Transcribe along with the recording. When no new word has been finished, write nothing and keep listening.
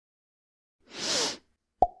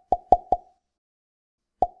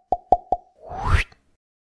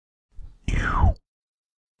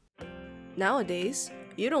Nowadays,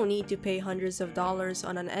 you don't need to pay hundreds of dollars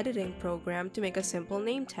on an editing program to make a simple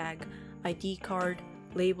name tag, ID card,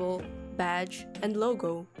 label, badge, and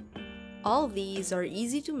logo. All these are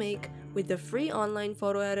easy to make with the free online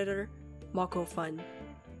photo editor, MockoFun.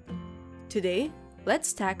 Today,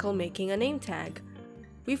 let's tackle making a name tag.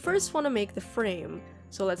 We first want to make the frame,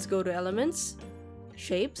 so let's go to Elements,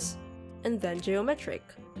 Shapes, and then Geometric.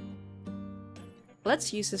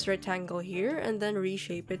 Let's use this rectangle here and then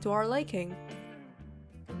reshape it to our liking.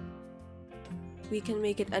 We can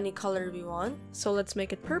make it any color we want, so let's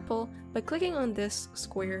make it purple by clicking on this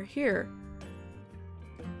square here.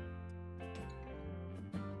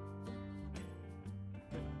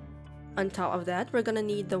 On top of that, we're gonna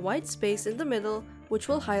need the white space in the middle, which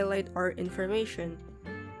will highlight our information.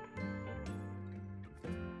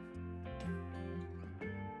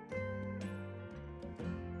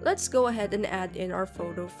 Let's go ahead and add in our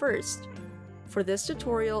photo first. For this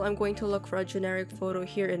tutorial, I'm going to look for a generic photo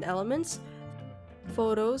here in Elements,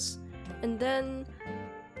 Photos, and then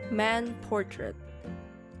Man Portrait.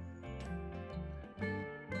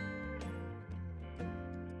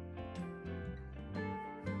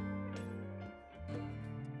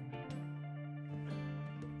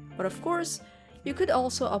 But of course, you could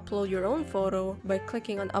also upload your own photo by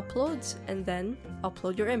clicking on Uploads and then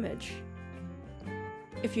upload your image.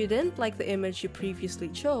 If you didn't like the image you previously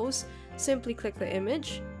chose, simply click the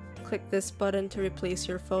image, click this button to replace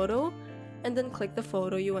your photo, and then click the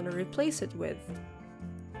photo you want to replace it with.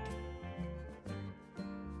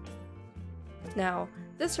 Now,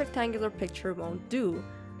 this rectangular picture won't do,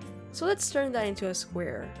 so let's turn that into a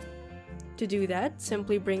square. To do that,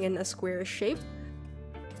 simply bring in a square shape,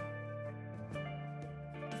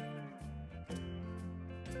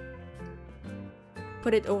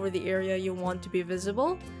 put it over the area you want to be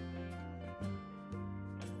visible,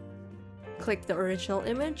 click the original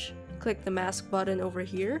image, click the mask button over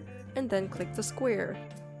here, and then click the square.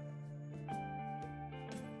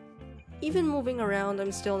 Even moving around,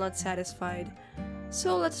 I'm still not satisfied,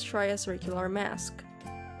 so let's try a circular mask.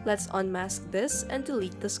 Let's unmask this and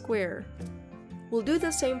delete the square. We'll do the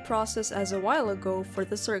same process as a while ago for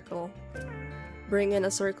the circle. Bring in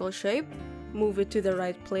a circle shape, move it to the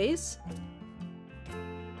right place,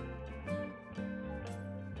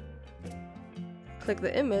 click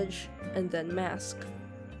the image, and then mask.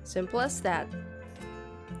 Simple as that.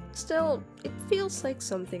 Still, it feels like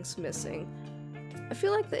something's missing. I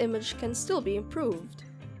feel like the image can still be improved.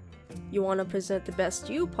 You want to present the best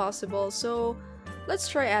you possible, so let's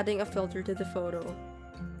try adding a filter to the photo.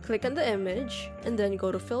 Click on the image, and then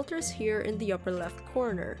go to Filters here in the upper left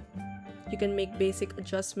corner. You can make basic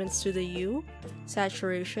adjustments to the hue,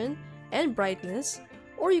 saturation, and brightness,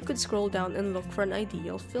 or you could scroll down and look for an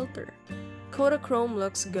ideal filter. Kodachrome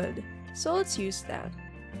looks good, so let's use that.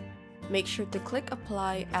 Make sure to click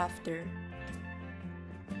Apply after.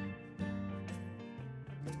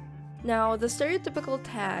 Now, the stereotypical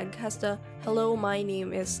tag has the "Hello, my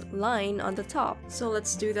name is" line on the top, so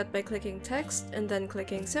let's do that by clicking Text and then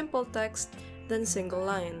clicking Simple Text, then Single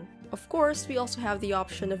Line. Of course, we also have the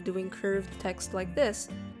option of doing curved text like this.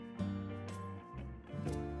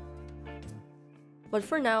 But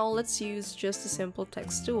for now, let's use just a simple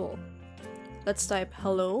text tool. Let's type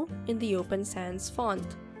 "Hello" in the Open Sans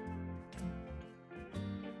font.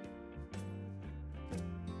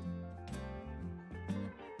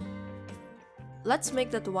 Let's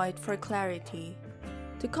make that white for clarity.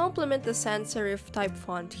 To complement the sans serif type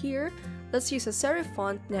font here, let's use a serif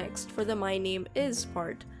font next for the "My name is"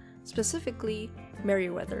 part, specifically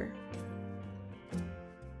Merriweather.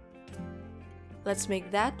 Let's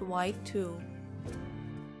make that white too.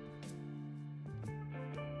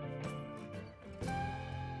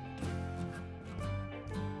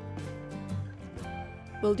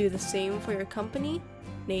 We'll do the same for your company,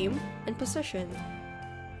 name, and position.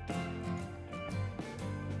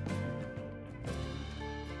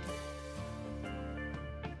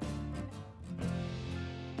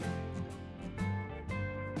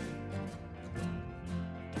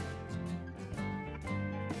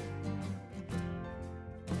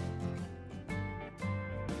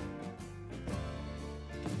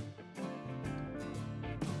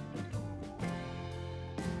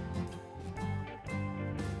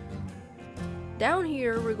 Down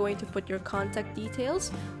here, we're going to put your contact details,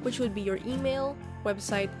 which would be your email,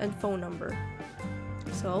 website, and phone number.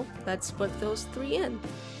 So let's put those three in.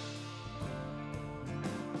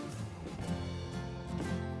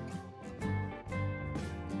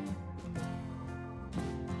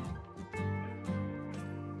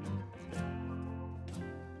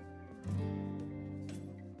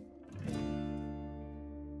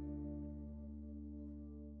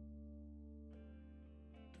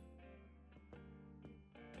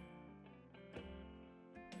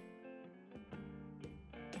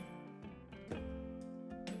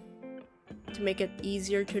 To make it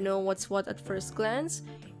easier to know what's what at first glance,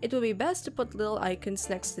 it would be best to put little icons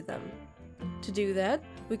next to them. To do that,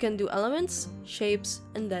 we can do elements, shapes,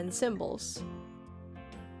 and then symbols.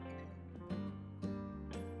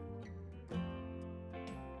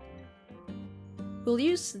 We'll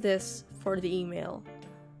use this for the email.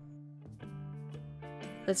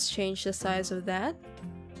 Let's change the size of that,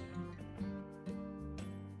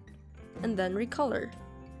 and then recolor.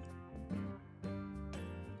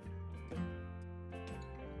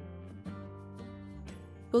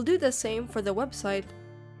 We'll do the same for the website,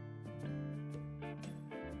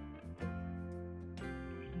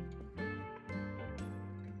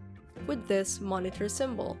 with this monitor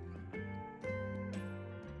symbol.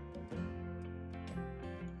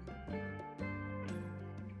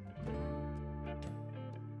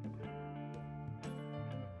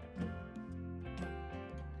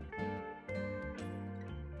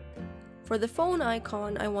 For the phone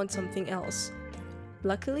icon, I want something else.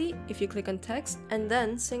 Luckily, if you click on text and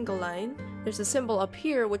then single line, there's a symbol up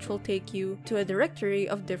here which will take you to a directory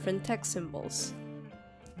of different text symbols.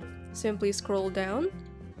 Simply scroll down,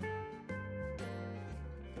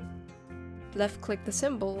 left click the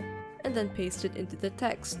symbol, and then paste it into the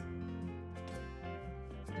text.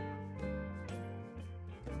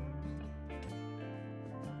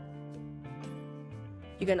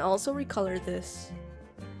 You can also recolor this.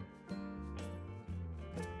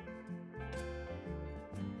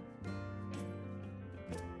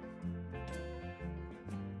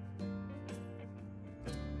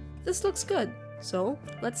 This looks good, so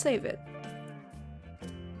let's save it.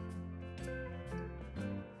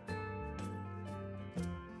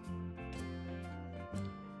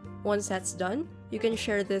 Once that's done, you can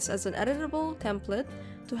share this as an editable template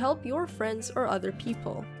to help your friends or other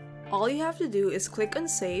people. All you have to do is click on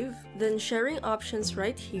save, then sharing options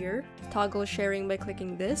right here, toggle sharing by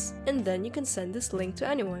clicking this, and then you can send this link to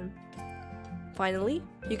anyone. Finally,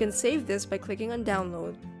 you can save this by clicking on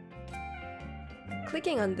download.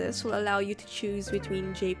 Clicking on this will allow you to choose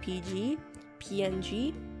between JPG,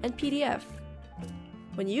 PNG, and PDF.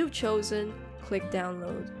 When you've chosen, click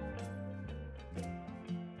download.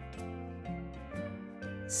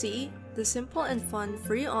 See, the simple and fun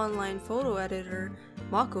free online photo editor,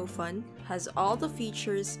 MockoFun, has all the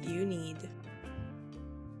features you need.